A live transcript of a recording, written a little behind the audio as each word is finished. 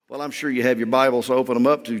Well, I'm sure you have your Bibles, so open them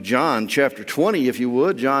up to John chapter 20, if you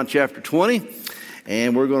would. John chapter 20.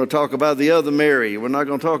 And we're going to talk about the other Mary. We're not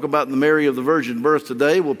going to talk about the Mary of the virgin birth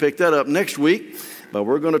today. We'll pick that up next week. But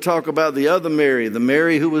we're going to talk about the other Mary, the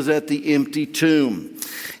Mary who was at the empty tomb.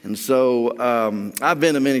 And so I've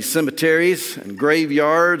been to many cemeteries and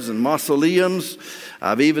graveyards and mausoleums.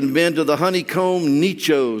 I've even been to the honeycomb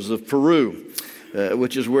nichos of Peru.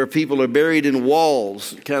 Which is where people are buried in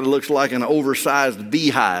walls. It kind of looks like an oversized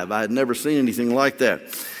beehive. I had never seen anything like that.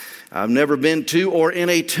 I've never been to or in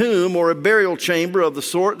a tomb or a burial chamber of the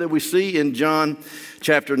sort that we see in John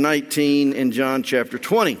chapter 19 and John chapter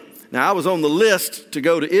 20. Now, I was on the list to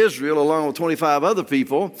go to Israel along with 25 other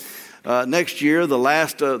people next year, the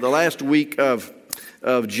last week of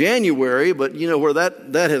January, but you know where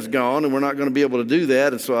that has gone, and we're not going to be able to do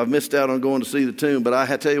that, and so I've missed out on going to see the tomb. But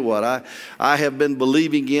I tell you what, I have been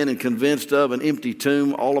believing in and convinced of an empty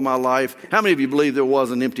tomb all of my life. How many of you believe there was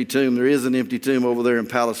an empty tomb? There is an empty tomb over there in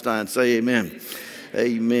Palestine. Say amen.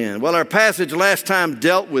 Amen. Well, our passage last time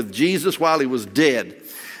dealt with Jesus while he was dead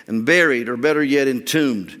and buried, or better yet,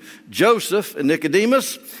 entombed. Joseph and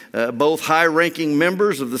Nicodemus, both high-ranking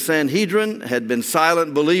members of the Sanhedrin, had been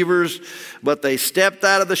silent believers, but they stepped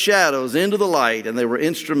out of the shadows into the light, and they were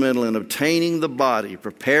instrumental in obtaining the body,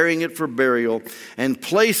 preparing it for burial, and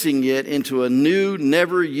placing it into a new,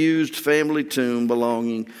 never-used family tomb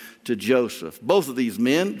belonging to Joseph. Both of these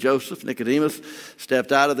men, Joseph, Nicodemus,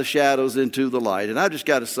 stepped out of the shadows into the light. And I just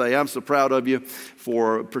got to say, I'm so proud of you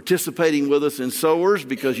for participating with us in Sowers,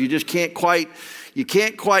 because you just can't quite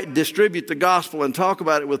distribute the gospel and talk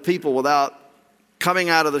about it with people without coming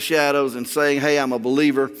out of the shadows and saying, hey, I'm a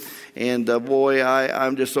believer. And boy,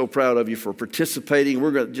 I'm just so proud of you for participating.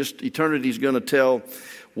 Eternity's going to tell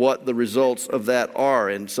what the results of that are.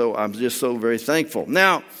 And so I'm just so very thankful.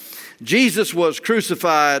 Now, Jesus was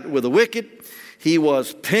crucified with the wicked. He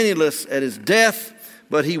was penniless at his death,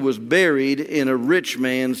 but he was buried in a rich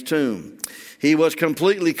man's tomb. He was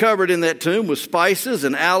completely covered in that tomb with spices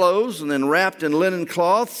and aloes, and then wrapped in linen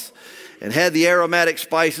cloths, and had the aromatic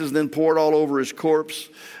spices then poured all over his corpse.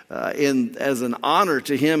 As an honor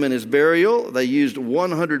to him in his burial, they used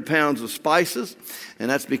 100 pounds of spices, and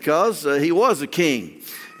that's because he was a king.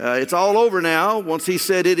 It's all over now. Once he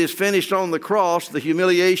said it is finished on the cross, the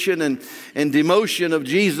humiliation and demotion of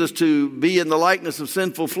Jesus to be in the likeness of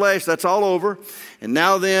sinful flesh, that's all over. And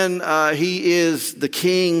now then, he is the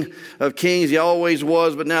King of Kings. He always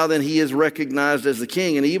was, but now then he is recognized as the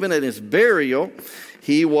King. And even at his burial,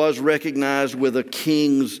 he was recognized with a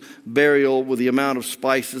king's burial, with the amount of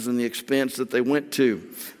spices and the expense that they went to.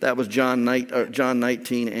 That was John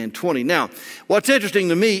 19 and 20. Now, what's interesting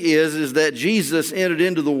to me is that Jesus entered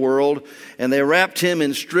into the world, and they wrapped him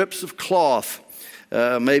in strips of cloth,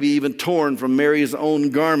 maybe even torn from Mary's own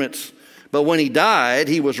garments. But when he died,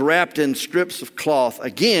 he was wrapped in strips of cloth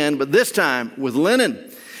again, but this time with linen.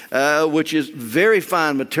 Which is very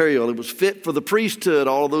fine material. It was fit for the priesthood.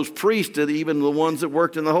 All of those priests, even the ones that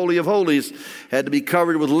worked in the Holy of Holies, had to be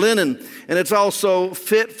covered with linen. And it's also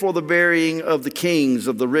fit for the burying of the kings,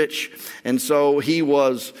 of the rich. And so he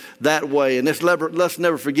was that way. And let's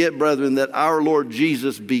never forget, brethren, that our Lord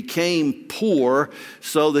Jesus became poor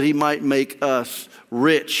so that he might make us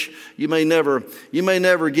rich. You may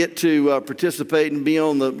never get to participate and be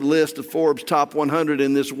on the list of Forbes top 100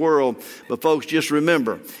 in this world. But folks, just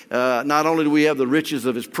remember, not only do we have the riches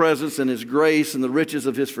of his presence and his grace and the riches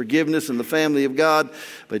of his forgiveness and the family of God,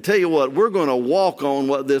 but I tell you what, we're going to walk on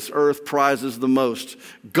what this earth prizes the most.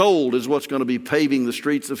 Gold is what's going to be paving the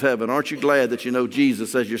streets of heaven. Aren't you glad that you know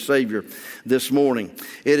Jesus as your Savior this morning?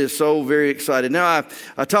 It is so very exciting. Now,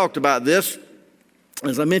 I talked about this.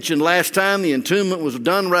 As I mentioned last time, the entombment was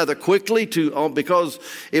done rather quickly because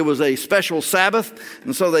it was a special Sabbath.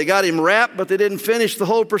 And so they got him wrapped, but they didn't finish the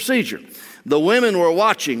whole procedure. The women were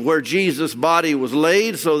watching where Jesus' body was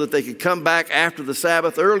laid so that they could come back after the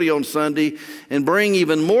Sabbath early on Sunday and bring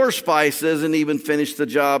even more spices and even finish the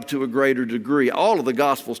job to a greater degree. All of the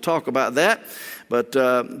Gospels talk about that. But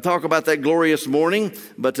talk about that glorious morning.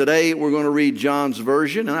 But today we're going to read John's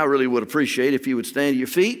version, and I really would appreciate if you would stand to your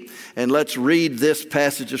feet and let's read this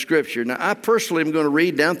passage of Scripture. Now, I personally am going to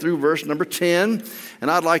read down through verse number 10,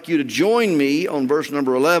 and I'd like you to join me on verse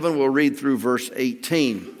number 11. We'll read through verse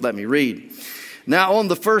 18. Let me read. Now, on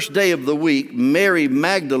the first day of the week, Mary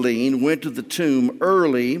Magdalene went to the tomb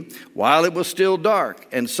early while it was still dark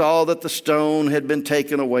and saw that the stone had been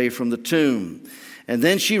taken away from the tomb. And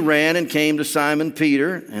then she ran and came to Simon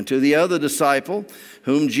Peter and to the other disciple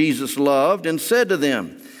whom Jesus loved and said to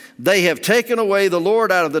them, "They have taken away the Lord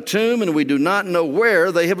out of the tomb, and we do not know where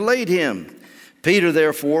they have laid him." Peter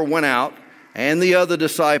therefore went out, and the other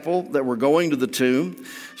disciple that were going to the tomb.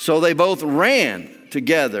 So they both ran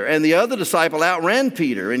together. And the other disciple outran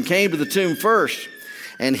Peter and came to the tomb first.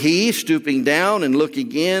 And he, stooping down and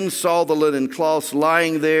looking in, saw the linen cloths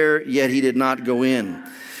lying there, yet he did not go in.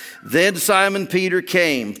 Then Simon Peter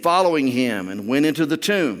came, following him, and went into the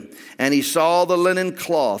tomb. And he saw the linen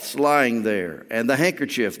cloths lying there, and the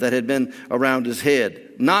handkerchief that had been around his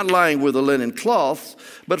head, not lying with the linen cloths,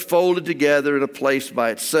 but folded together in a place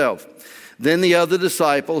by itself. Then the other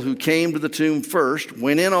disciple who came to the tomb first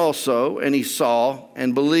went in also, and he saw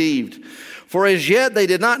and believed. For as yet they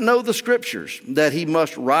did not know the Scriptures, that he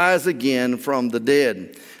must rise again from the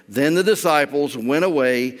dead. Then the disciples went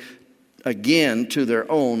away again to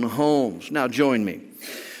their own homes. Now join me.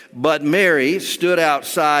 But Mary stood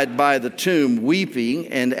outside by the tomb weeping,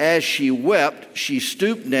 and as she wept, she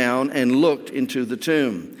stooped down and looked into the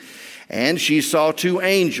tomb. And she saw two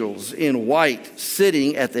angels in white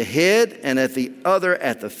sitting at the head and at the other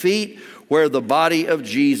at the feet, where the body of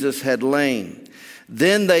Jesus had lain.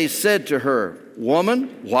 Then they said to her, "Woman,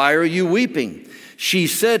 why are you weeping?" She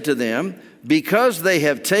said to them, "Because they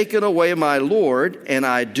have taken away my Lord, and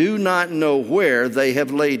I do not know where they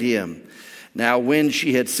have laid him." Now when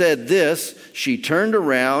she had said this, she turned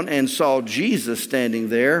around and saw Jesus standing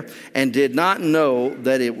there, and did not know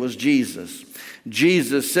that it was Jesus.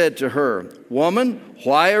 Jesus said to her, "Woman,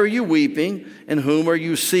 why are you weeping, and whom are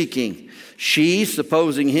you seeking?" She,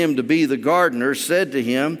 supposing him to be the gardener, said to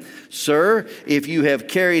him, "Sir, if you have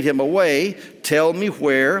carried him away, tell me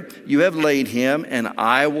where you have laid him, and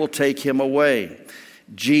I will take him away."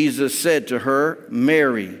 Jesus said to her,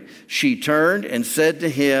 "Mary." She turned and said to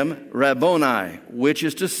him, "Rabboni," which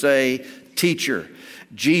is to say, "Teacher."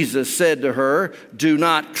 Jesus said to her, "Do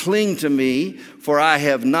not cling to me, for I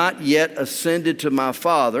have not yet ascended to my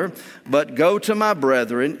Father, but go to my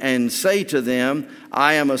brethren and say to them,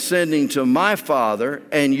 I am ascending to my Father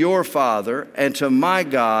and your Father, and to my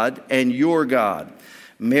God and your God."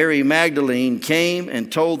 Mary Magdalene came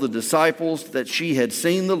and told the disciples that she had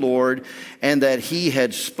seen the Lord, and that he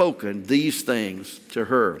had spoken these things to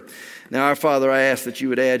her. Now, our Father, I ask that you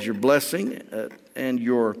would add your blessing and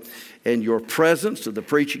your presence to the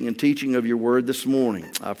preaching and teaching of your word this morning.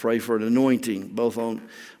 I pray for an anointing both on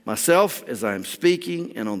myself as I am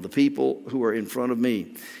speaking and on the people who are in front of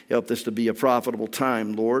me. Help this to be a profitable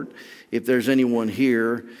time, Lord. If there's anyone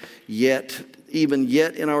here even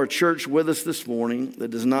yet in our church with us this morning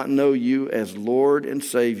that does not know you as Lord and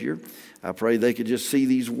Savior, I pray they could just see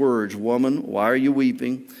these words, "Woman, why are you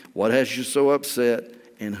weeping? What has you so upset?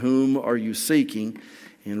 And whom are you seeking?"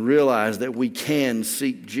 And realize that we can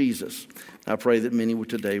seek Jesus. I pray that many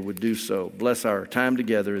today would do so. Bless our time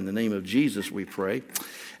together. In the name of Jesus we pray.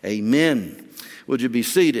 Amen. Would you be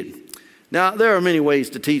seated? Now, there are many ways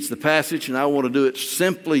to teach the passage, and I want to do it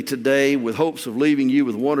simply today with hopes of leaving you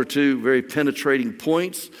with one or two very penetrating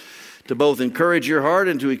points to both encourage your heart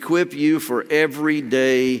and to equip you for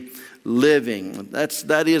everyday living.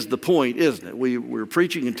 That is the point, isn't it? We're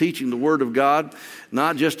preaching and teaching the Word of God,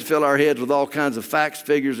 not just to fill our heads with all kinds of facts,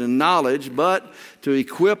 figures, and knowledge, but to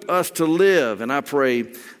equip us to live. And I pray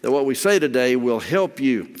that what we say today will help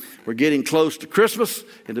you. We're getting close to Christmas,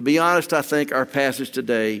 and to be honest, I think our passage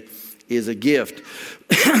today is a gift.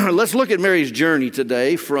 Let's look at Mary's journey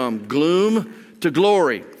today from gloom to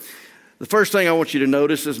glory. The first thing I want you to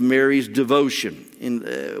notice is Mary's devotion.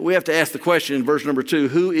 And we have to ask the question in verse number 2,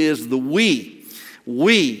 who is the we?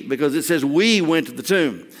 We, because it says we went to the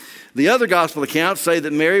tomb. The other gospel accounts say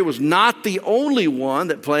that Mary was not the only one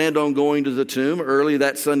that planned on going to the tomb early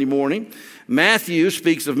that Sunday morning. Matthew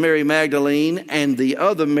speaks of Mary Magdalene and the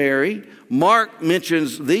other Mary. Mark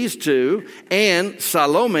mentions these two and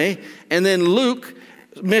Salome. And then Luke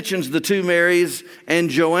mentions the two Marys and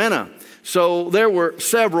Joanna. So there were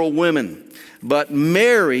several women. But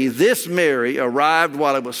Mary, this Mary, arrived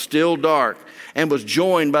while it was still dark and was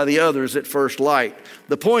joined by the others at first light.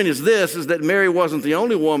 The point is this, is that Mary wasn't the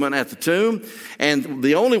only woman at the tomb and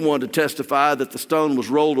the only one to testify that the stone was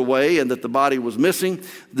rolled away and that the body was missing.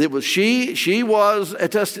 It was she was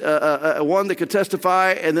one that could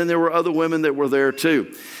testify, and then there were other women that were there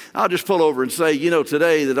too. I'll just pull over and say,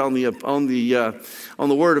 today that on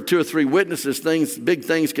the word of two or three witnesses, big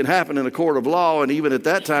things can happen in a court of law, and even at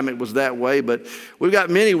that time it was that way. But we've got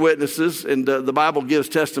many witnesses, and the Bible gives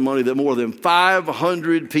testimony that more than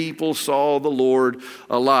 500 people saw the Lord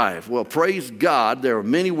alive. Well, praise God, there are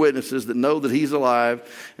many witnesses that know that He's alive.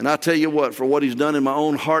 And I tell you what, for what He's done in my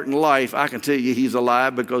own heart and life, I can tell you He's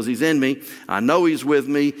alive because He's in me. I know He's with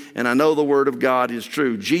me, and I know the Word of God is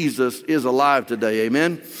true. Jesus is alive today.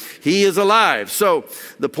 Amen. He is alive. So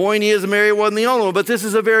the point is, Mary wasn't the only one, but this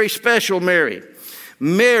is a very special Mary.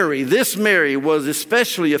 This Mary was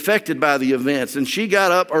especially affected by the events, and she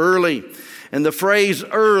got up early. And the phrase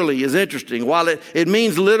early is interesting. While it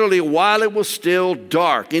means literally while it was still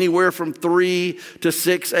dark, anywhere from 3 to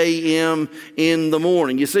 6 a.m. in the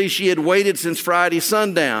morning. You see, she had waited since Friday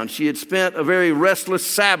sundown. She had spent a very restless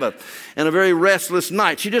Sabbath and a very restless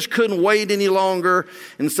night. She just couldn't wait any longer.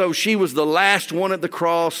 And so she was the last one at the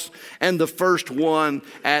cross and the first one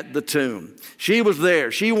at the tomb. She was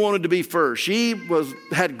there. She wanted to be first. She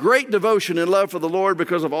had great devotion and love for the Lord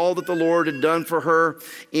because of all that the Lord had done for her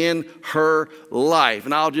in her life.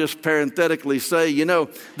 And I'll just parenthetically say,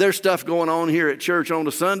 there's stuff going on here at church on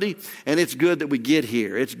a Sunday, and it's good that we get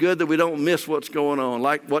here. It's good that we don't miss what's going on.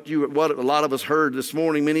 Like what a lot of us heard this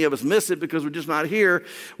morning, many of us miss it because we're just not here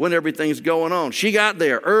when everything's going on. She got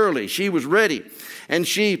there early. She was ready. And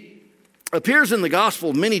she appears in the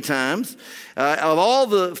gospel many times. Of all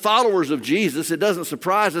the followers of Jesus, it doesn't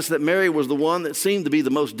surprise us that Mary was the one that seemed to be the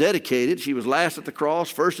most dedicated. She was last at the cross,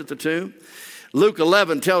 first at the tomb. Luke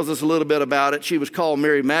 11 tells us a little bit about it. She was called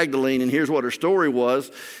Mary Magdalene, and here's what her story was.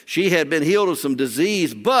 She had been healed of some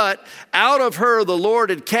disease, but out of her the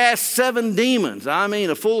Lord had cast 7 demons. I mean,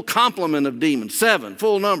 a full complement of demons, 7,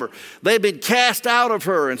 full number. They'd been cast out of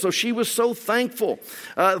her, and so she was so thankful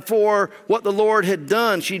for what the Lord had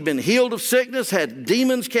done. She'd been healed of sickness, had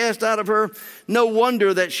demons cast out of her. No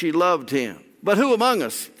wonder that she loved him. But who among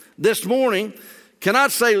us this morning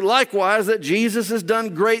cannot say likewise that Jesus has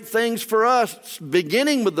done great things for us,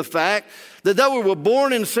 beginning with the fact that though we were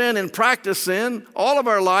born in sin and practiced sin all of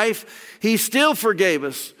our life, he still forgave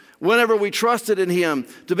us whenever we trusted in him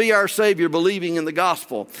to be our Savior, believing in the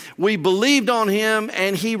gospel. We believed on him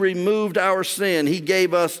and he removed our sin. He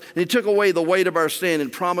gave us, and he took away the weight of our sin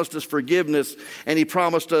and promised us forgiveness, and he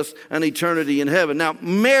promised us an eternity in heaven. Now,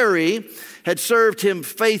 Mary had served him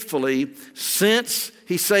faithfully since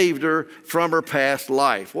he saved her from her past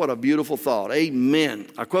life. What a beautiful thought. Amen.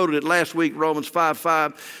 I quoted it last week, Romans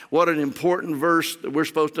 5:5. What an important verse that we're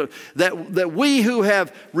supposed to, that we who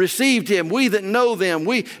have received him, we that know them,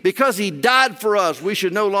 because he died for us, we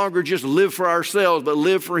should no longer just live for ourselves, but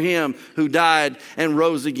live for him who died and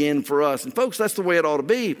rose again for us. And folks, that's the way it ought to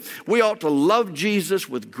be. We ought to love Jesus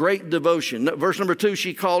with great devotion. Verse number 2,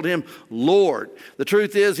 she called him Lord. The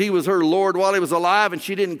truth is, he was her Lord while he was alive, and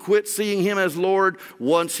she didn't quit seeing him as Lord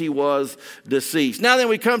once he was deceased. Now then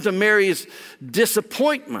we come to Mary's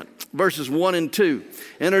disappointment, verses 1 and 2.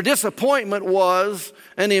 And her disappointment was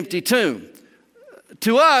an empty tomb.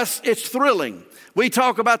 To us, it's thrilling. We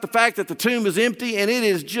talk about the fact that the tomb is empty, and it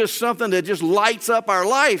is just something that just lights up our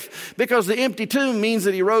life, because the empty tomb means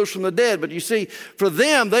that he rose from the dead. But you see, for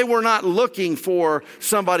them, they were not looking for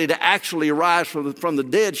somebody to actually rise from the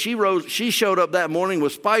dead. She showed up that morning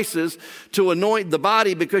with spices to anoint the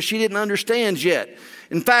body because she didn't understand yet.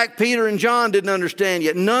 In fact, Peter and John didn't understand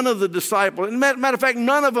yet. None of the disciples, matter of fact,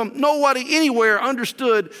 none of them, nobody anywhere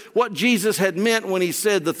understood what Jesus had meant when he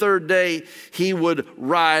said the third day he would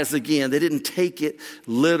rise again. They didn't take it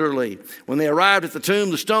literally. When they arrived at the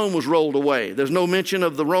tomb, the stone was rolled away. There's no mention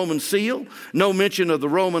of the Roman seal, no mention of the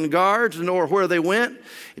Roman guards, nor where they went.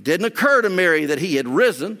 It didn't occur to Mary that he had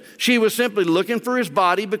risen. She was simply looking for his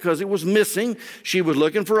body because it was missing. She was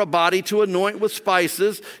looking for a body to anoint with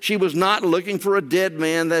spices. She was not looking for a dead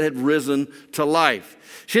man that had risen to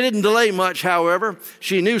life. She didn't delay much, however.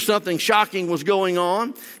 She knew something shocking was going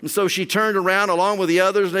on, and so she turned around along with the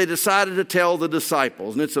others, and they decided to tell the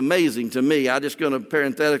disciples. And it's amazing to me, I'm just going to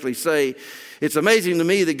parenthetically say, it's amazing to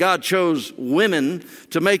me that God chose women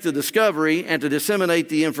to make the discovery and to disseminate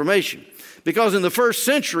the information. Because in the first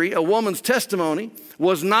century, a woman's testimony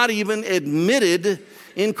was not even admitted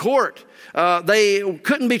in court. They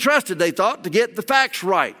couldn't be trusted, they thought, to get the facts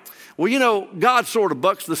right. Well, God sort of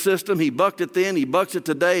bucks the system. He bucked it then. He bucks it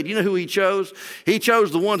today. Do you know who he chose? He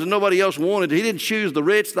chose the ones that nobody else wanted. He didn't choose the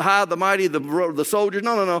rich, the high, the mighty, the soldiers.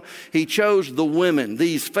 No. He chose the women,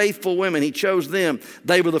 these faithful women. He chose them.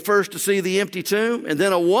 They were the first to see the empty tomb. And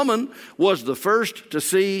then a woman was the first to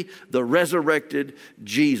see the resurrected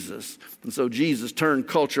Jesus. And so Jesus turned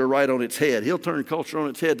culture right on its head. He'll turn culture on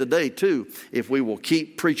its head today, too, if we will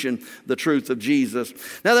keep preaching the truth of Jesus.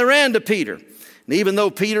 Now, they ran to Peter. And even though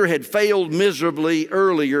Peter had failed miserably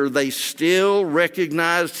earlier, they still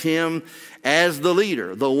recognized him as the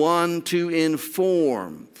leader, the one to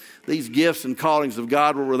inform. These gifts and callings of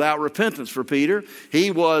God were without repentance for Peter. He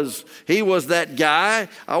was that guy.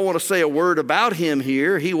 I want to say a word about him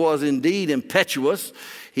here. He was indeed impetuous.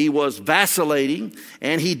 He was vacillating,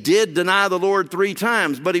 and he did deny the Lord 3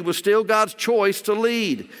 times, but he was still God's choice to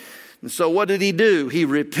lead. And so what did he do? He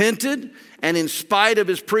repented, and in spite of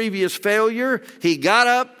his previous failure, he got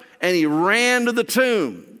up and he ran to the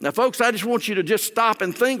tomb. Now, folks, I just want you to just stop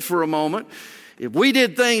and think for a moment. If we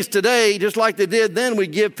did things today just like they did then,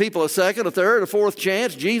 we'd give people a second, a third, a fourth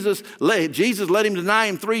chance. Jesus let him deny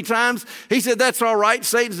him 3 times. He said, that's all right.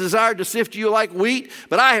 Satan's desired to sift you like wheat,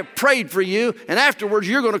 but I have prayed for you, and afterwards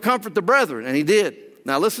you're going to comfort the brethren. And he did.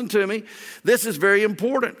 Now listen to me. This is very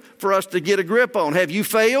important for us to get a grip on. Have you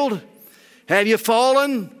failed? Have you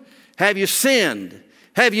fallen? Have you sinned?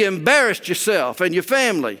 Have you embarrassed yourself and your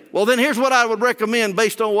family? Well, then here's what I would recommend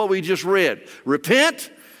based on what we just read.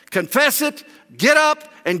 Repent, confess it, get up,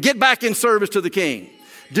 and get back in service to the King.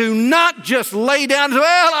 Do not just lay down and say,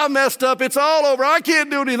 well, I messed up. It's all over. I can't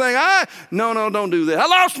do anything. No, don't do that. I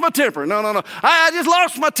lost my temper. No. I just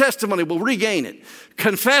lost my testimony. We'll regain it.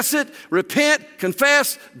 Confess it, repent,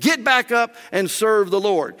 confess, get back up, and serve the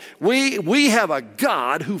Lord. We have a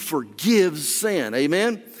God who forgives sin.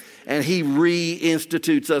 Amen? And he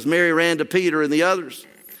reinstitutes us. Mary ran to Peter and the others.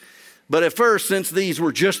 But at first, since these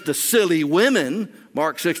were just the silly women,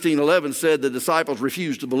 Mark 16:11 said the disciples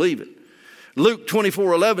refused to believe it. Luke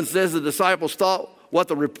 24:11 says the disciples thought what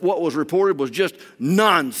was reported was just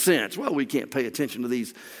nonsense. Well, we can't pay attention to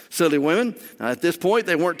these silly women. Now, at this point,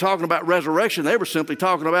 they weren't talking about resurrection. They were simply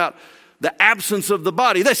talking about the absence of the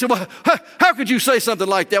body. They said, well, how could you say something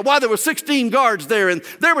like that? Why, there were 16 guards there, and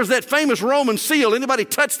there was that famous Roman seal. Anybody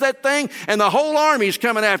touch that thing, and the whole army's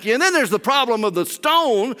coming after you. And then there's the problem of the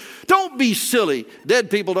stone. Don't be silly.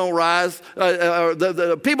 Dead people don't rise.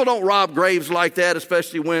 People don't rob graves like that,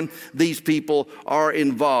 especially when these people are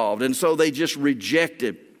involved. And so they just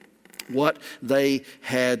rejected what they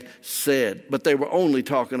had said. But they were only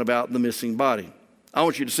talking about the missing body. I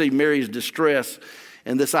want you to see Mary's distress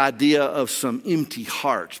and this idea of some empty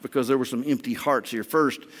hearts, because there were some empty hearts here.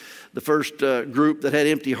 The first group that had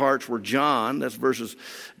empty hearts were John. That's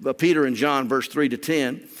Peter and John, verse 3 to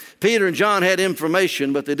 10. Peter and John had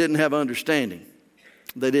information, but they didn't have understanding.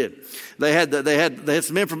 They did. They had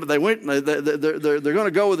some information. They went. They're going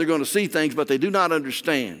to go and they're going to see things, but they do not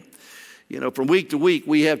understand. You know, from week to week,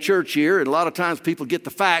 we have church here, and a lot of times people get the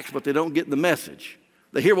facts, but they don't get the message.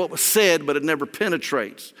 They hear what was said, but it never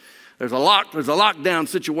penetrates. There's a lockdown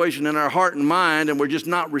situation in our heart and mind, and we're just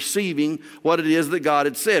not receiving what it is that God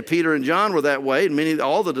had said. Peter and John were that way, and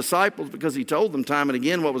all the disciples, because he told them time and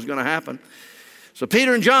again what was going to happen. So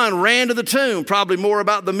Peter and John ran to the tomb, probably more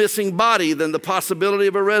about the missing body than the possibility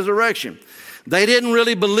of a resurrection. They didn't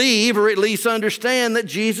really believe, or at least understand, that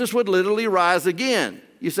Jesus would literally rise again.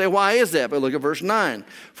 You say, why is that? But look at verse 9.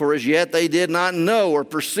 For as yet they did not know or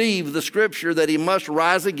perceive the scripture that he must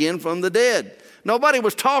rise again from the dead. Nobody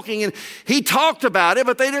was talking, and he talked about it,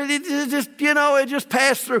 but it just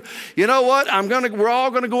passed through. You know what? We're all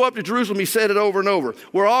going to go up to Jerusalem. He said it over and over.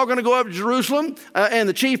 We're all going to go up to Jerusalem, and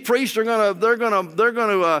the chief priests are they're going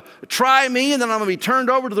to try me, and then I'm going to be turned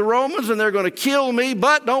over to the Romans, and they're going to kill me.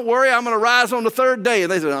 But don't worry, I'm going to rise on the 3rd day.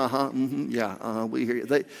 And they said, we hear you.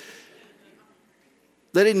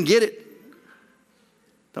 They didn't get it.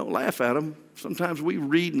 Don't laugh at them. Sometimes we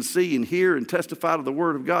read and see and hear and testify to the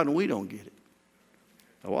Word of God, and we don't get it.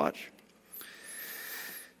 Now watch.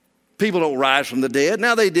 People don't rise from the dead.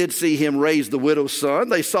 Now they did see him raise the widow's son.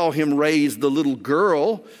 They saw him raise the little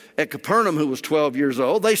girl at Capernaum who was 12 years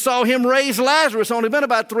old. They saw him raise Lazarus. Only been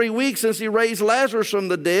about 3 weeks since he raised Lazarus from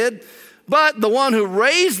the dead. But the one who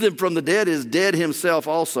raised him from the dead is dead himself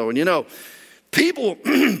also. And you know, people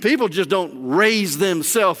just don't raise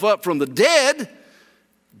themselves up from the dead,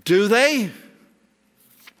 do they?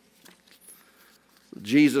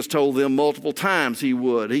 Jesus told them multiple times he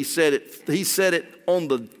would. He said it on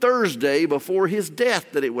the Thursday before his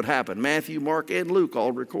death that it would happen. Matthew, Mark, and Luke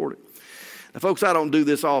all recorded. Now, folks, I don't do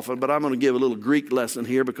this often, but I'm going to give a little Greek lesson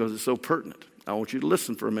here because it's so pertinent. I want you to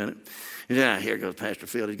listen for a minute. Here goes Pastor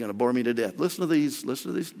Phil. He's going to bore me to death. Listen to these a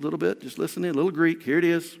little bit. Just listen in, a little Greek. Here it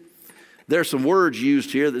is. There's some words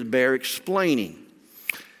used here that bear explaining.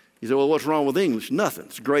 You say, well, what's wrong with English? Nothing.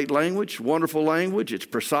 It's a great language, wonderful language. It's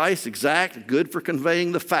precise, exact, good for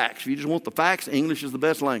conveying the facts. If you just want the facts, English is the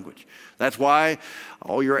best language. That's why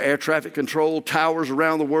all your air traffic control towers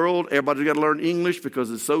around the world, everybody's got to learn English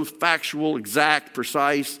because it's so factual, exact,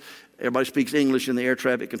 precise. Everybody speaks English in the air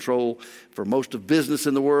traffic control. For most of business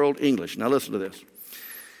in the world, English. Now listen to this.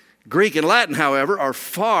 Greek and Latin, however, are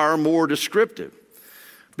far more descriptive.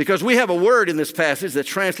 Because we have a word in this passage that's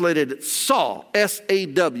translated saw,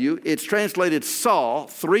 S-A-W. It's translated saw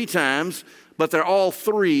 3 times, but they're all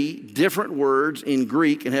 3 different words in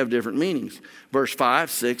Greek and have different meanings. Verse 5,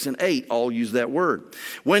 6, and 8 all use that word.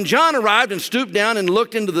 When John arrived and stooped down and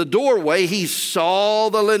looked into the doorway, he saw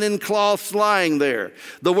the linen cloths lying there.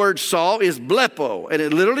 The word saw is blepo, and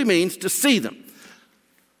it literally means to see them.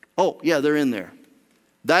 Oh, yeah, they're in there.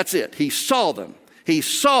 That's it. He saw them. He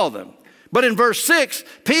saw them. But in verse 6,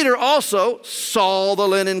 Peter also saw the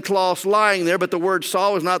linen cloths lying there, but the word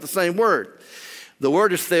saw is not the same word. The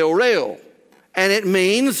word is theoreo, and it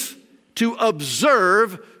means to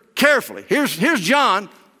observe carefully. Here's John.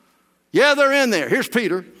 Yeah, they're in there. Here's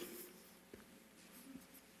Peter.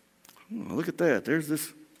 Oh, look at that.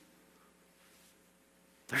 There's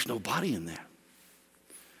no body in there.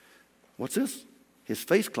 What's this? His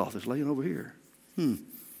face cloth is laying over here.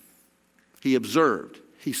 He observed.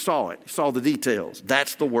 He saw it. He saw the details.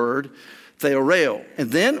 That's the word theoreo.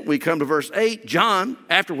 And then we come to verse 8. John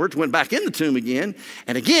afterwards went back in the tomb again.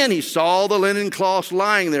 And again he saw the linen cloths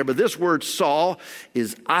lying there. But this word saw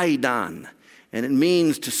is eidon. And it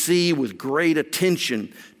means to see with great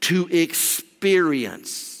attention, to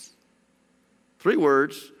experience. 3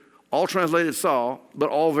 words, all translated saw, but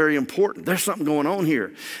all very important. There's something going on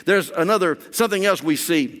here. There's something else we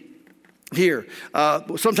see here.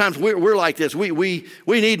 Sometimes we're like this. We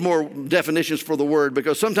need more definitions for the word,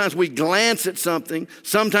 because sometimes we glance at something,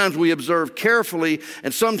 sometimes we observe carefully,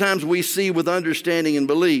 and sometimes we see with understanding and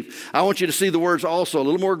belief. I want you to see the words also, a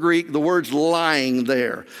little more Greek. The words lying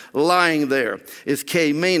there is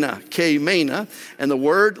keimena, and the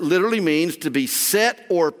word literally means to be set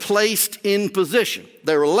or placed in position.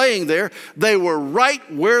 They were laying there. They were right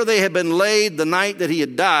where they had been laid the night that he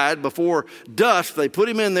had died. Before dusk, they put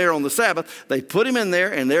him in there on the Sabbath. They put him in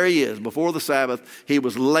there, and there he is. Before the Sabbath, he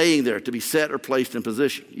was laying there to be set or placed in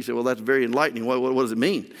position. You say, well, that's very enlightening. What does it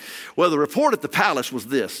mean? Well, the report at the palace was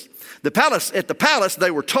this. At the palace, they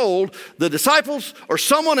were told the disciples or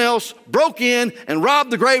someone else broke in and robbed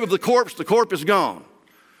the grave of the corpse. The corpse is gone.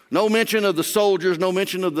 No mention of the soldiers, no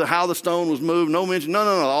mention of how the stone was moved, no mention. No.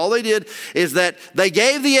 All they did is that they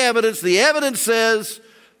gave the evidence. The evidence says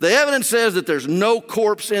that there's no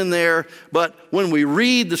corpse in there. But when we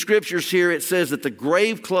read the scriptures here, it says that the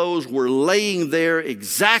grave clothes were laying there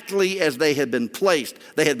exactly as they had been placed.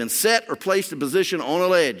 They had been set or placed in position on a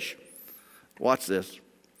ledge. Watch this.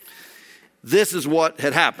 This is what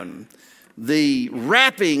had happened. The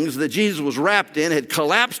wrappings that Jesus was wrapped in had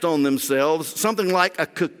collapsed on themselves, something like a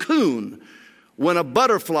cocoon when a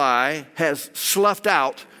butterfly has sloughed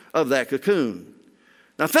out of that cocoon.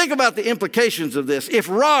 Now think about the implications of this. If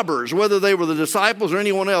robbers, whether they were the disciples or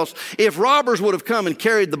anyone else, if robbers would have come and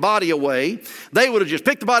carried the body away, they would have just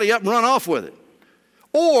picked the body up and run off with it.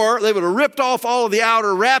 Or they would have ripped off all of the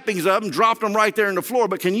outer wrappings of them, dropped them right there on the floor.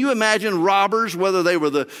 But can you imagine robbers, whether they were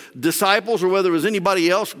the disciples or whether it was anybody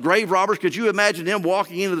else, grave robbers, could you imagine them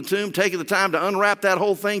walking into the tomb, taking the time to unwrap that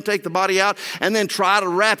whole thing, take the body out, and then try to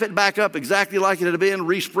wrap it back up exactly like it had been,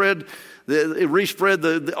 respread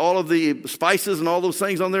all of the spices and all those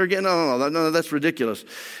things on there again? No, that's ridiculous.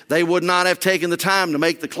 They would not have taken the time to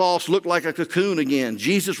make the cloths look like a cocoon again.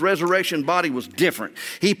 Jesus' resurrection body was different.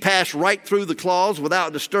 He passed right through the cloths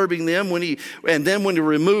without disturbing them. When he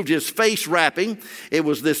removed his face wrapping, it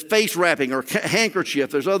was this face wrapping or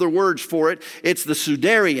handkerchief. There's other words for it. It's the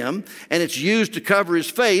sudarium, and it's used to cover his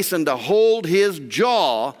face and to hold his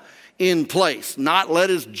jaw in place, not let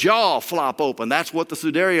his jaw flop open. That's what the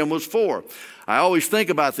sudarium was for. I always think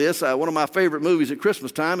about this. One of my favorite movies at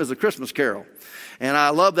Christmas time is A Christmas Carol. And I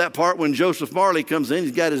love that part when Joseph Marley comes in.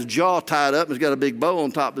 He's got his jaw tied up and he's got a big bow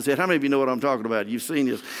on top of his head. How many of you know what I'm talking about? You've seen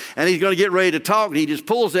this. And he's going to get ready to talk, and he just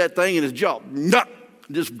pulls that thing and his jaw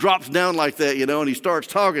just drops down like that, and he starts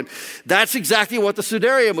talking. That's exactly what the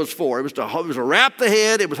sudarium was for. It was to wrap the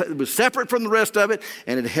head. It was separate from the rest of it,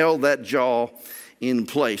 and it held that jaw in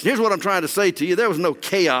place. Here's what I'm trying to say to you. There was no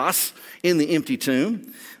chaos in the empty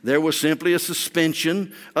tomb. There was simply a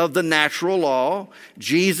suspension of the natural law.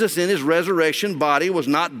 Jesus in his resurrection body was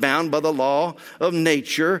not bound by the law of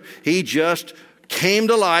nature. He just came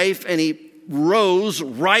to life and he rose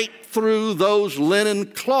right through those linen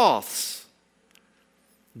cloths.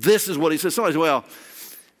 This is what he says. Somebody says, well,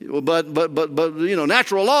 but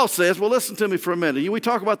natural law says, well, listen to me for a minute. We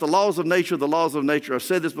talk about the laws of nature. I've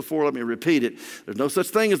said this before, let me repeat it. There's no such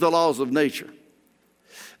thing as the laws of nature.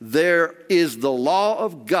 There is the law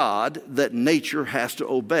of God that nature has to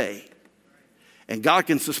obey. And God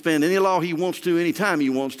can suspend any law he wants to anytime he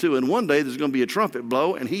wants to. And one day there's going to be a trumpet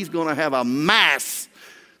blow, and he's going to have a mass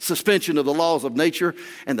suspension of the laws of nature,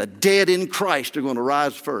 and the dead in Christ are going to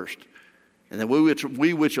rise first. And then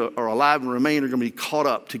we which are alive and remain are going to be caught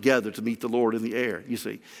up together to meet the Lord in the air. You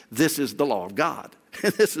see, this is the law of God.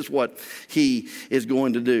 And this is what he is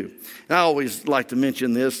going to do. And I always like to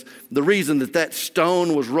mention this. The reason that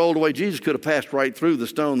stone was rolled away, Jesus could have passed right through the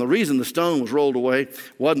stone. The reason the stone was rolled away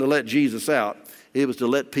wasn't to let Jesus out. It was to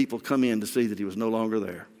let people come in to see that he was no longer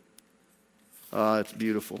there. It's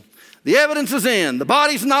beautiful. The evidence is in. The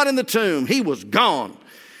body's not in the tomb. He was gone.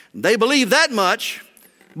 They believed that much,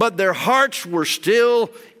 but their hearts were still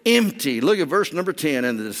empty. Look at verse number 10.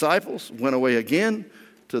 And the disciples went away again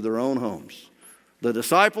to their own homes. The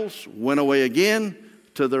disciples went away again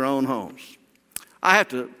to their own homes. I have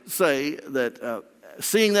to say that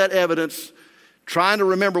seeing that evidence, trying to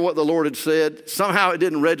remember what the Lord had said, somehow it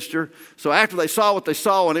didn't register. So after they saw what they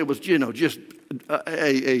saw, and it was, just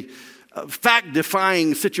a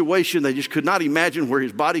fact-defying situation, they just could not imagine where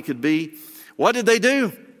his body could be. What did they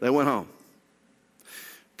do? They went home.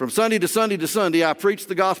 From Sunday to Sunday to Sunday, I preached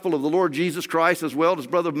the gospel of the Lord Jesus Christ, as well as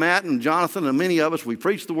Brother Matt and Jonathan and many of us. We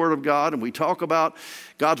preach the Word of God, and we talk about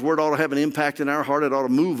God's Word ought to have an impact in our heart. It ought to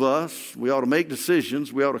move us. We ought to make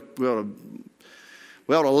decisions. We ought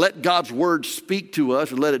to let God's Word speak to us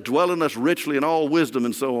and let it dwell in us richly in all wisdom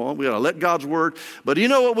and so on. We ought to let God's Word. But you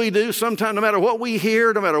know what we do? Sometimes, no matter what we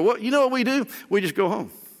hear, no matter what, you know what we do? We just go home.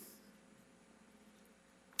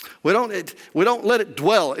 We don't let it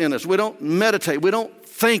dwell in us. We don't meditate. We don't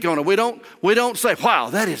think on it. We don't say,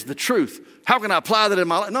 wow, that is the truth. How can I apply that in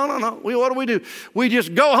my life? No. What do? We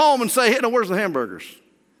just go home and say, hey, no, where's the hamburgers?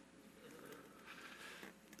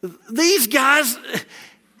 These guys,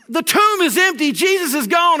 the tomb is empty. Jesus is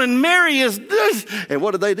gone and Mary is this. And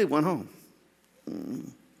what did they do? Went home.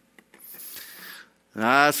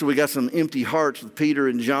 So we got some empty hearts with Peter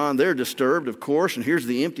and John. They're disturbed, of course. And here's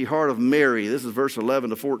the empty heart of Mary. This is verse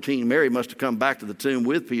 11 to 14. Mary must have come back to the tomb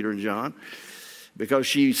with Peter and John because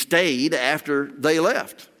she stayed after they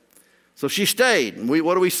left. So she stayed. And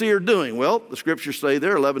what do we see her doing? Well, the scriptures say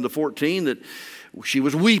there, 11 to 14, that she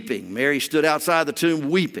was weeping. Mary stood outside the tomb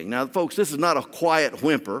weeping. Now, folks, this is not a quiet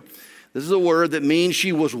whimper. This is a word that means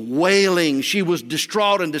she was wailing. She was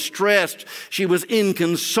distraught and distressed. She was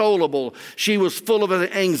inconsolable. She was full of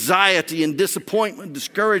anxiety and disappointment,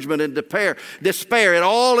 discouragement, and despair. It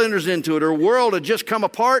all enters into it. Her world had just come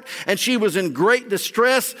apart, and she was in great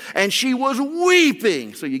distress, and she was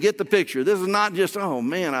weeping. So you get the picture. This is not just, oh,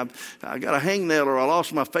 man, I got a hangnail or I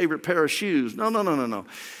lost my favorite pair of shoes. No.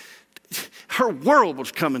 Her world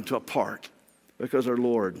was coming to apart because her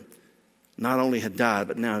Lord not only had died,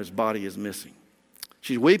 but now his body is missing.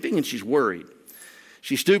 She's weeping and she's worried.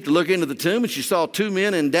 She stooped to look into the tomb and she saw two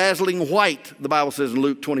men in dazzling white, the Bible says in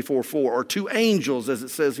Luke 24:4, or two angels as it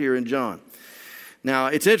says here in John. Now,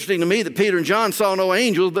 it's interesting to me that Peter and John saw no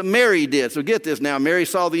angels, but Mary did. So get this now. Mary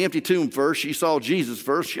saw the empty tomb first. She saw Jesus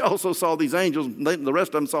first. She also saw these angels. The rest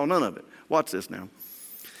of them saw none of it. Watch this now.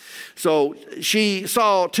 So she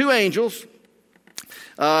saw two angels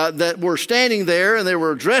that were standing there, and they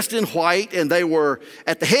were dressed in white, and they were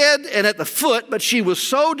at the head and at the foot, but she was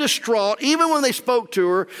so distraught, even when they spoke to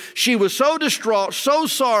her, she was so distraught, so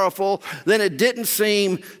sorrowful, that it didn't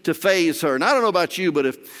seem to faze her. And I don't know about you, but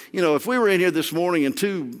if we were in here this morning and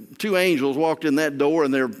two angels walked in that door,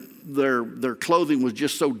 and their clothing was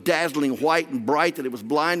just so dazzling white and bright that it was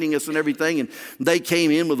blinding us and everything. And they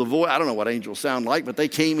came in with a voice. I don't know what angels sound like, but they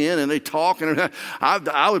came in and they talk. And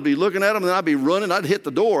I would be looking at them and I'd be running. I'd hit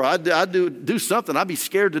the door. I'd do something. I'd be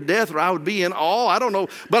scared to death or I would be in awe. I don't know.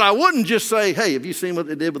 But I wouldn't just say, hey, have you seen what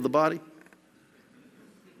they did with the body?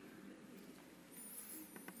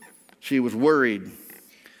 She was worried.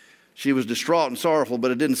 She was distraught and sorrowful,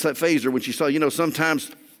 but it didn't faze her when she saw,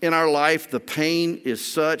 sometimes in our life, the pain is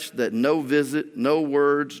such that no visit, no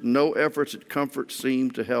words, no efforts at comfort seem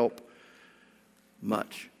to help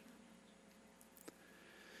much.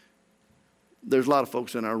 There's a lot of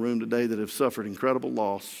folks in our room today that have suffered incredible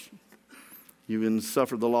loss. You've even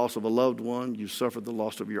suffered the loss of a loved one. You've suffered the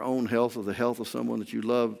loss of your own health or the health of someone that you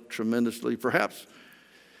love tremendously. Perhaps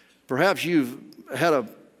you've had a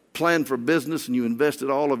plan for business and you invested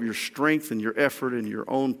all of your strength and your effort and your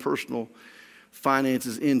own personal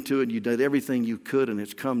finances into it. You did everything you could and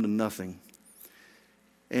it's come to nothing.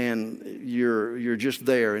 And you're just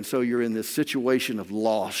there. And so you're in this situation of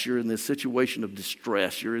loss. You're in this situation of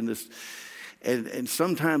distress. You're in this, and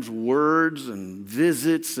sometimes words and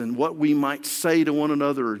visits and what we might say to one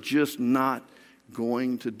another are just not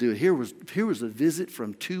going to do it. Here was a visit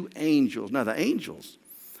from two angels. Now the angels,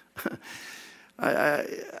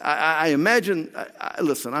 I imagine,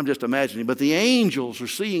 listen, I'm just imagining, but the angels are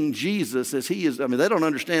seeing Jesus as he is. I mean, they don't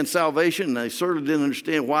understand salvation, and they certainly didn't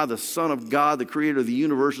understand why the Son of God, the creator of the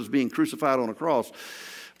universe, was being crucified on a cross.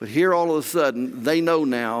 But here all of a sudden, they know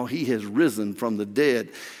now he has risen from the dead.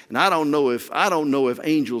 And I don't know if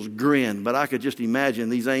angels grin, but I could just imagine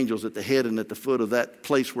these angels at the head and at the foot of that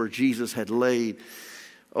place where Jesus had laid.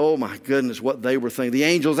 Oh my goodness, what they were thinking. The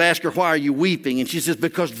angels ask her, why are you weeping? And she says,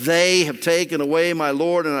 because they have taken away my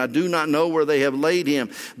Lord, and I do not know where they have laid him.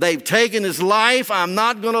 They've taken his life. I'm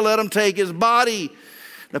not going to let them take his body.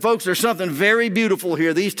 Now, folks, there's something very beautiful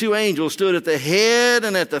here. These two angels stood at the head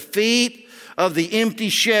and at the feet of the empty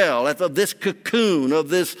shell, of this cocoon, of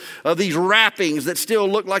these wrappings that still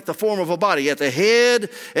look like the form of a body, at the head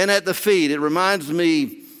and at the feet. It reminds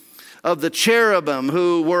me of the cherubim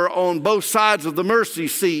who were on both sides of the mercy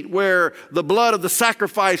seat, where the blood of the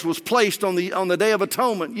sacrifice was placed on the Day of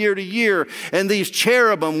Atonement year to year. And these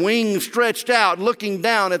cherubim, wings stretched out, looking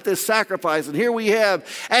down at this sacrifice. And here we have,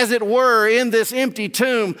 as it were, in this empty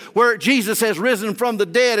tomb where Jesus has risen from the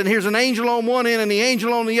dead. And here's an angel on one end and the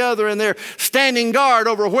angel on the other, and they're standing guard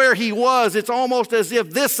over where he was. It's almost as if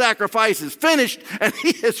this sacrifice is finished and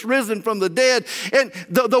he has risen from the dead. And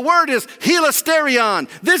the word is hilasterion.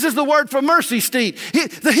 This is the word for mercy seat.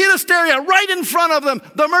 The hilasterion right in front of them,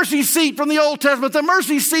 the mercy seat from the Old Testament, the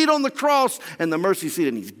mercy seat on the cross, and the mercy seat,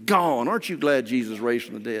 and he's gone. Aren't you glad Jesus raised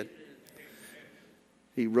from the dead?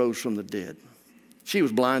 He rose from the dead. She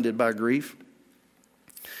was blinded by grief.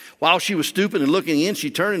 While she was stooping and looking in, she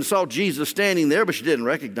turned and saw Jesus standing there, but she didn't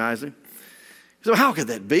recognize him. So how could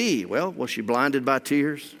that be? Well, was she blinded by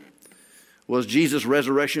tears? Was Jesus'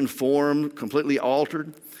 resurrection form completely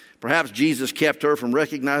altered? Perhaps Jesus kept her from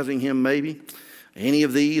recognizing him, maybe. Any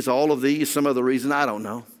of these, all of these, some other reason, I don't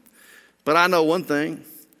know. But I know one thing.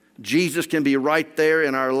 Jesus can be right there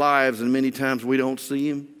in our lives, and many times we don't see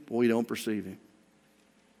him, we don't perceive him.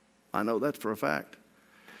 I know that for a fact.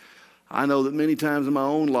 I know that many times in my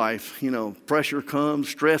own life, pressure comes,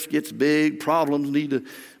 stress gets big, problems need to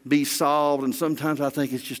be solved, and sometimes I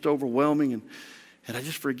think it's just overwhelming, and I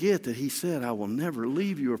just forget that he said, I will never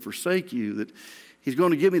leave you or forsake you, that he's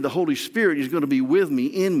going to give me the Holy Spirit. He's going to be with me,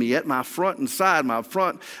 in me, at my front and side. My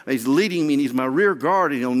front, he's leading me, and he's my rear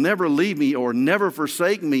guard, and he'll never leave me or never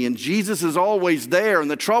forsake me. And Jesus is always there,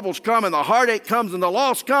 and the troubles come, and the heartache comes, and the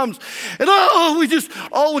loss comes. And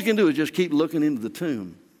all we can do is just keep looking into the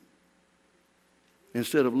tomb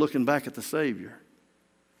instead of looking back at the Savior.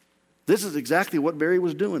 This is exactly what Mary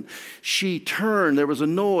was doing. She turned. There was a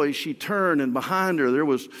noise. She turned, and behind her there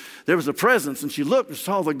was a presence, and she looked and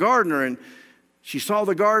saw the gardener, and she saw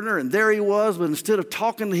the gardener, and there he was, but instead of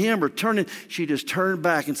talking to him or turning, she just turned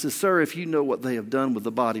back and said, sir, if you know what they have done with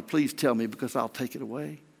the body, please tell me, because I'll take it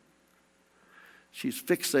away. She's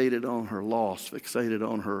fixated on her loss, fixated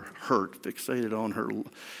on her hurt, fixated on her.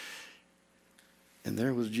 And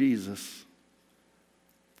there was Jesus.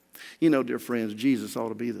 Dear friends, Jesus ought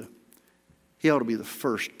to be the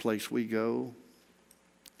first place we go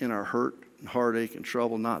in our hurt and heartache and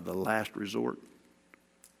trouble, not the last resort.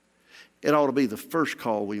 It ought to be the first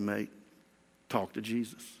call we make. Talk to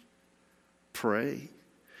Jesus. Pray.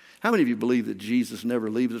 How many of you believe that Jesus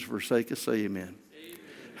never leaves us or forsakes us? Say amen. Amen.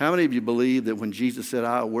 How many of you believe that when Jesus said,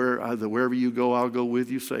 wherever you go, I'll go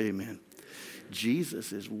with you? Say amen.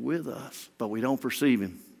 Jesus is with us, but we don't perceive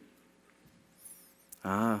him.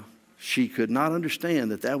 She could not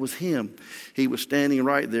understand that was him. He was standing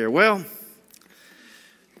right there. Well,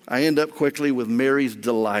 I end up quickly with Mary's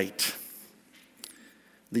delight.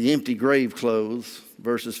 The empty grave clothes,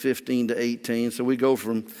 verses 15 to 18. So we go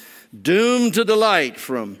from doom to delight,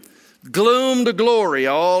 from gloom to glory,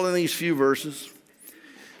 all in these few verses.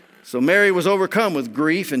 So Mary was overcome with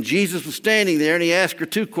grief, and Jesus was standing there, and he asked her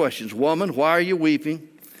two questions. Woman, why are you weeping?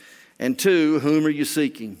 And two, whom are you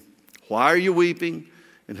seeking? Why are you weeping?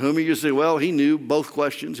 And whom are you seeking? Well, he knew both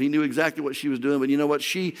questions. He knew exactly what she was doing, but you know what?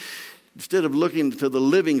 Instead of looking to the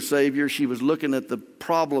living Savior, she was looking at the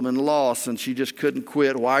problem and loss, and she just couldn't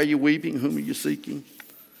quit. Why are you weeping? Whom are you seeking?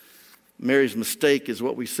 Mary's mistake is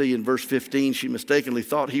what we see in verse 15. She mistakenly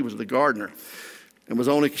thought he was the gardener,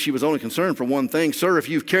 and she was only concerned for one thing. Sir, if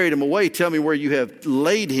you've carried him away, tell me where you have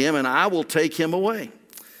laid him, and I will take him away.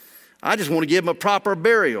 I just want to give him a proper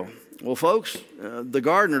burial. Well, folks, the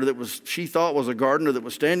gardener she thought was a gardener that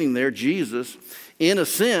was standing there, Jesus, in a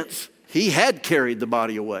sense, he had carried the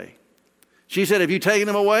body away. She said, have you taken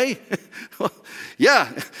him away? Well,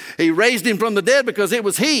 yeah, he raised him from the dead because it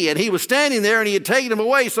was he, and he was standing there and he had taken him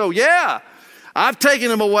away. So yeah, I've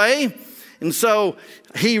taken him away. And so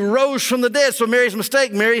he rose from the dead. So Mary's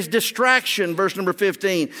mistake, Mary's distraction, verse number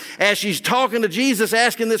 15. As she's talking to Jesus,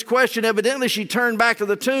 asking this question, evidently she turned back to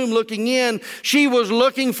the tomb looking in. She was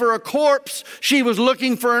looking for a corpse. She was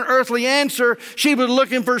looking for an earthly answer. She was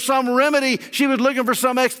looking for some remedy. She was looking for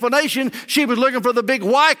some explanation. She was looking for the big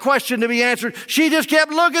why question to be answered. She just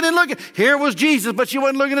kept looking and looking. Here was Jesus, but she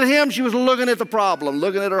wasn't looking at him. She was looking at the problem,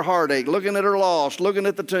 looking at her heartache, looking at her loss, looking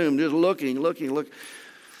at the tomb, just looking.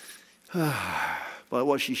 But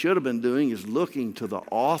what she should have been doing is looking to the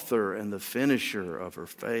author and the finisher of her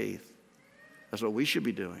faith. That's what we should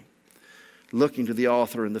be doing. Looking to the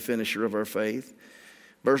author and the finisher of our faith.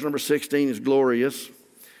 Verse number 16 is glorious.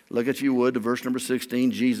 Look if you would to verse number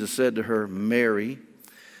 16. Jesus said to her, Mary.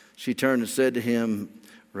 She turned and said to him,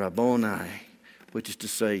 Rabboni, which is to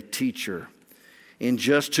say, teacher. In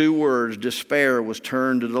just 2 words, despair was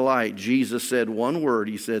turned to delight. Jesus said one word.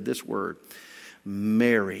 He said this word,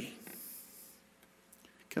 Mary.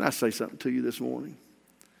 Can I say something to you this morning?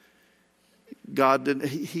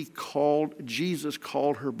 Jesus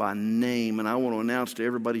called her by name. And I want to announce to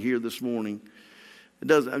everybody here this morning, it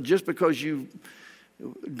doesn't, just because you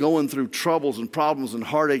going through troubles and problems and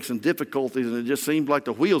heartaches and difficulties and it just seems like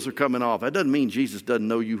the wheels are coming off, that doesn't mean Jesus doesn't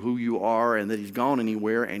know you who you are and that he's gone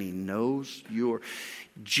anywhere, and he knows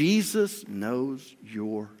Jesus knows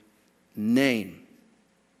your name.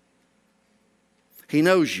 He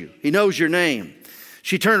knows you. He knows your name.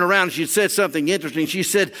 She turned around and she said something interesting. She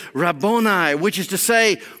said, Rabboni, which is to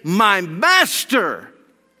say, my master.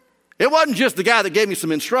 It wasn't just the guy that gave me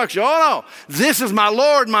some instruction. Oh, no, this is my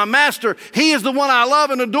Lord, my master. He is the one I love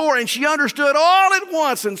and adore. And she understood all at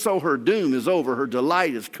once. And so her doom is over. Her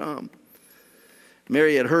delight has come.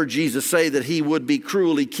 Mary had heard Jesus say that he would be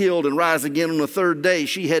cruelly killed and rise again on the 3rd day.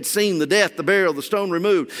 She had seen the death, the burial, the stone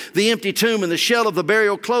removed, the empty tomb, and the shell of the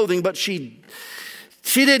burial clothing. But she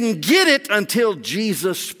didn't get it until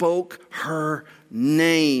Jesus spoke her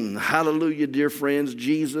name. Hallelujah, dear friends.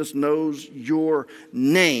 Jesus knows your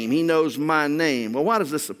name. He knows my name. Well, why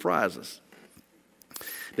does this surprise us?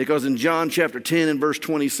 Because in John chapter 10 and verse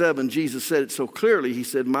 27, Jesus said it so clearly. He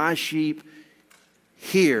said, my sheep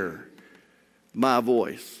hear my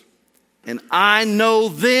voice, and I know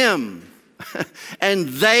them, and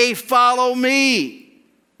they follow me.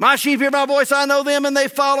 My sheep hear my voice, I know them, and they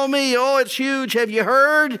follow me. Oh, it's huge. Have you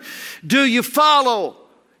heard? Do you follow?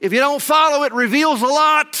 If you don't follow, it reveals a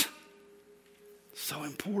lot. So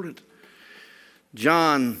important.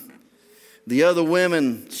 John, the other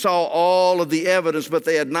women saw all of the evidence, but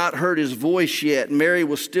they had not heard his voice yet. Mary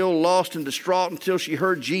was still lost and distraught until she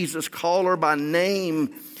heard Jesus call her by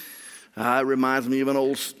name. It reminds me of an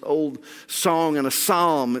old song and a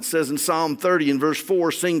psalm. It says in Psalm 30 in verse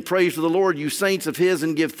 4, sing praise to the Lord, you saints of his,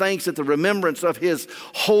 and give thanks at the remembrance of his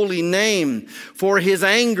holy name. For his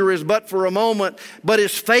anger is but for a moment, but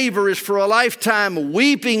his favor is for a lifetime.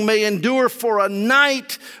 Weeping may endure for a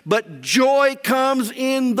night, but joy comes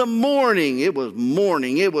in the morning. It was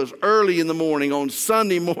morning. It was early in the morning on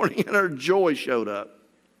Sunday morning, and her joy showed up.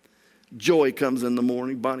 Joy comes in the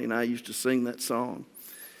morning. Bonnie and I used to sing that song.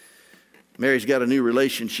 Mary's got a new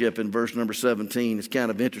relationship in verse number 17. It's kind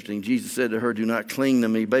of interesting. Jesus said to her, do not cling to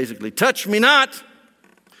me. Basically, touch me not.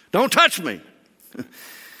 Don't touch me.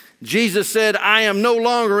 Jesus said, I am no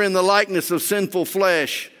longer in the likeness of sinful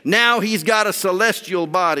flesh. Now he's got a celestial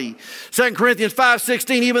body. 2 Corinthians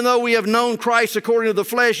 5:16, even though we have known Christ according to the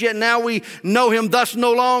flesh, yet now we know him thus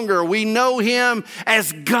no longer. We know him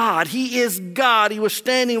as God. He is God. He was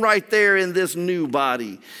standing right there in this new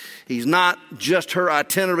body. He's not just her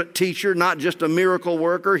itinerant teacher, not just a miracle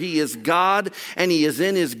worker. He is God, and he is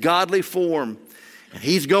in his godly form. And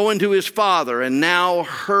he's going to his Father, and now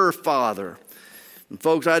her Father. And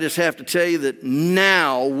folks, I just have to tell you that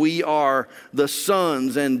now we are the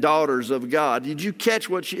sons and daughters of God. Did you catch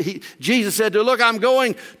what Jesus said to her? Look, I'm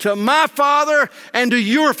going to my Father and to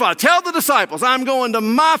your Father. Tell the disciples, I'm going to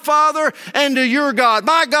my Father and to your God.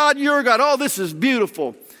 My God, your God. Oh, this is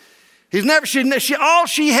beautiful. All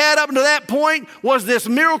she had up to that point was this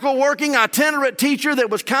miracle-working itinerant teacher that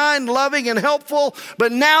was kind, loving, and helpful.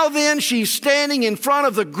 But now then, she's standing in front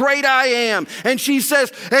of the great I Am. And he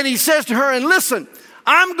says to her, and listen,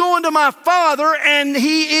 I'm going to my Father, and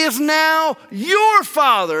he is now your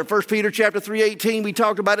Father. 1 Peter chapter 3:18, we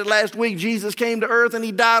talked about it last week. Jesus came to earth, and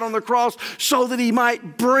he died on the cross so that he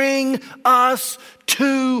might bring us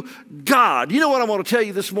to God. You know what I want to tell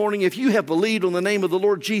you this morning? If you have believed on the name of the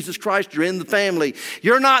Lord Jesus Christ, you're in the family.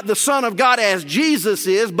 You're not the son of God as Jesus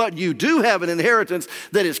is, but you do have an inheritance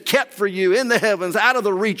that is kept for you in the heavens, out of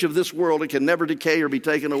the reach of this world. It can never decay or be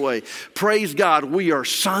taken away. Praise God. We are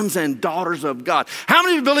sons and daughters of God. How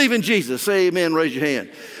many of you believe in Jesus? Say amen. Raise your hand.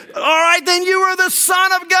 All right, then you are the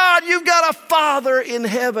Son of God. You've got a Father in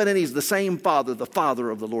heaven, and he's the same Father, the Father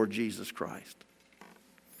of the Lord Jesus Christ.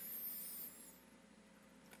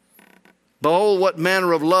 Behold, what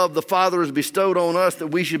manner of love the Father has bestowed on us, that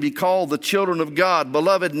we should be called the children of God.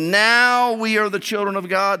 Beloved, now we are the children of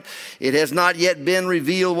God. It has not yet been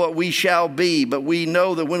revealed what we shall be, but we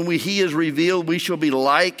know that when he is revealed, we shall be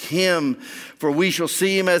like him, for we shall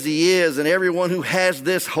see him as he is. And everyone who has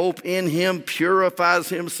this hope in him purifies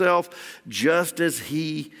himself just as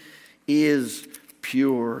he is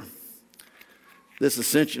pure. This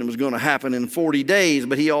ascension was going to happen in 40 days,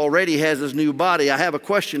 but he already has his new body. I have a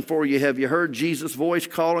question for you. Have you heard Jesus' voice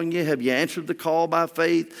calling you? Have you answered the call by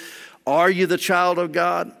faith? Are you the child of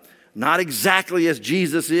God? Not exactly as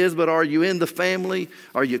Jesus is, but are you in the family?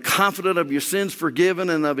 Are you confident of your sins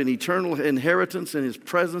forgiven and of an eternal inheritance in his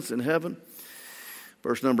presence in heaven?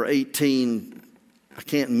 Verse number 18, I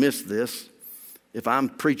can't miss this. If I'm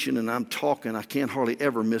preaching and I'm talking, I can't hardly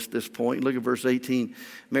ever miss this point. Look at verse 18.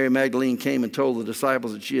 Mary Magdalene came and told the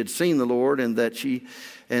disciples that she had seen the Lord and that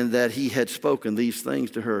he had spoken these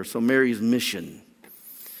things to her. So Mary's mission.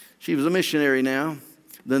 She was a missionary now.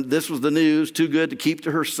 Then this was the news, too good to keep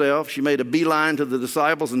to herself. She made a beeline to the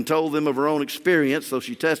disciples and told them of her own experience, so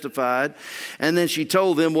she testified. And then she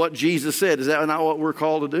told them what Jesus said. Is that not what we're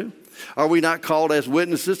called to do? Are we not called as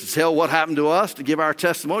witnesses to tell what happened to us, to give our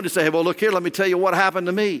testimony, to say, hey, well, look here, let me tell you what happened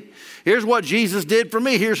to me. Here's what Jesus did for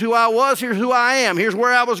me. Here's who I was. Here's who I am. Here's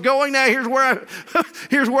where I was going now. Here's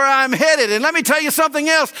where I'm headed. And let me tell you something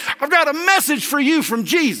else. I've got a message for you from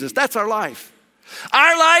Jesus. That's our life.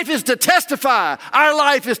 Our life is to testify. Our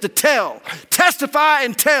life is to tell. Testify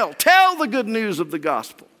and tell. Tell the good news of the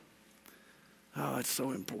gospel. Oh, it's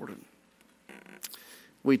so important.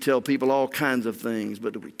 We tell people all kinds of things,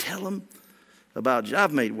 but do we tell them about?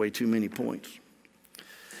 I've made way too many points.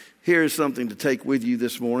 Here's something to take with you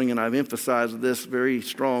this morning, and I've emphasized this very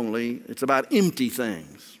strongly. It's about empty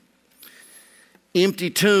things.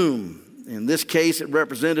 Empty tomb. In this case, it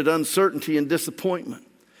represented uncertainty and disappointment.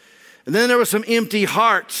 And then there were some empty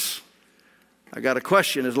hearts. I got a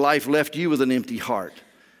question. Has life left you with an empty heart?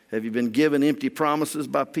 Have you been given empty promises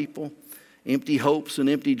by people? Empty hopes and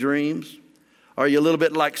empty dreams? Are you a little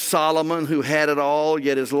bit like Solomon, who had it all,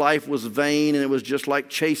 yet his life was vain and it was just like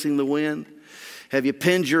chasing the wind? Have you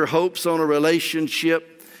pinned your hopes on a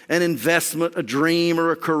relationship, an investment, a dream,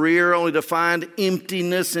 or a career, only to find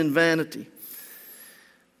emptiness and vanity?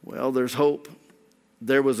 Well, there's hope.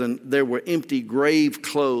 There were empty grave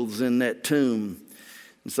clothes in that tomb.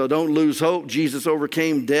 And so don't lose hope. Jesus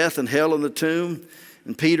overcame death and hell in the tomb.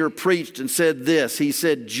 And Peter preached and said this. He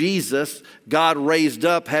said, Jesus, God raised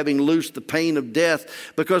up, having loosed the pain of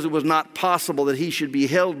death, because it was not possible that he should be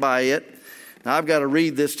held by it. Now, I've got to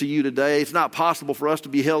read this to you today. It's not possible for us to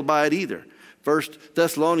be held by it either. 1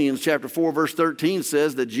 Thessalonians chapter 4, verse 13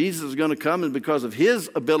 says that Jesus is going to come, and because of his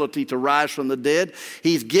ability to rise from the dead,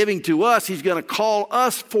 he's giving to us. He's going to call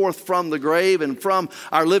us forth from the grave and from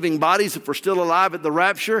our living bodies if we're still alive at the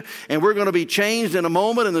rapture. And we're going to be changed in a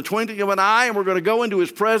moment, in the twinkling of an eye, and we're going to go into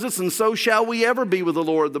his presence, and so shall we ever be with the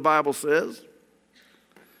Lord, the Bible says.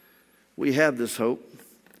 We have this hope.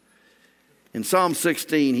 In Psalm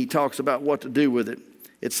 16, he talks about what to do with it.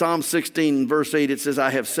 It's Psalm 16, verse 8, it says,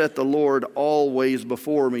 I have set the Lord always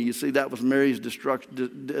before me. You see, that was Mary's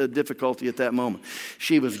difficulty at that moment.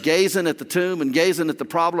 She was gazing at the tomb and gazing at the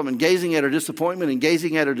problem and gazing at her disappointment and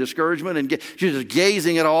gazing at her discouragement. And she was just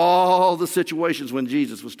gazing at all the situations when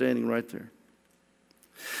Jesus was standing right there.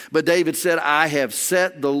 But David said, I have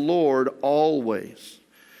set the Lord always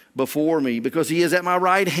before me, because he is at my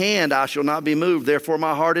right hand, I shall not be moved. Therefore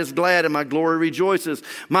my heart is glad and my glory rejoices.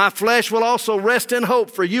 My flesh will also rest in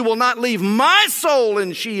hope, for you will not leave my soul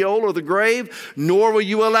in Sheol or the grave, nor will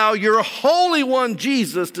you allow your Holy One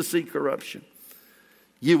Jesus to see corruption.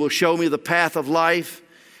 You will show me the path of life,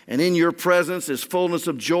 and in your presence is fullness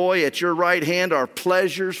of joy. At your right hand are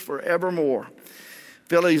pleasures forevermore.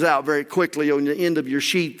 Fill these out very quickly on the end of your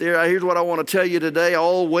sheet there. Here's what I want to tell you today.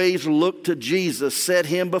 Always look to Jesus. Set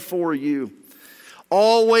him before you.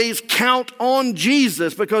 Always count on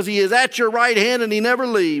Jesus, because he is at your right hand and he never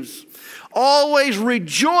leaves. Always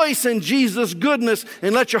rejoice in Jesus' goodness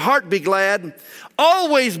and let your heart be glad.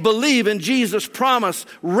 Always believe in Jesus' promise.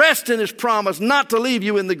 Rest in his promise not to leave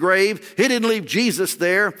you in the grave. He didn't leave Jesus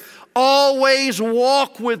there. Always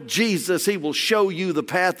walk with Jesus. He will show you the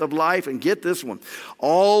path of life. And get this one.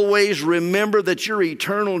 Always remember that your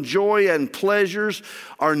eternal joy and pleasures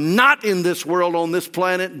are not in this world, on this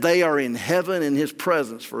planet. They are in heaven in his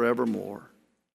presence forevermore.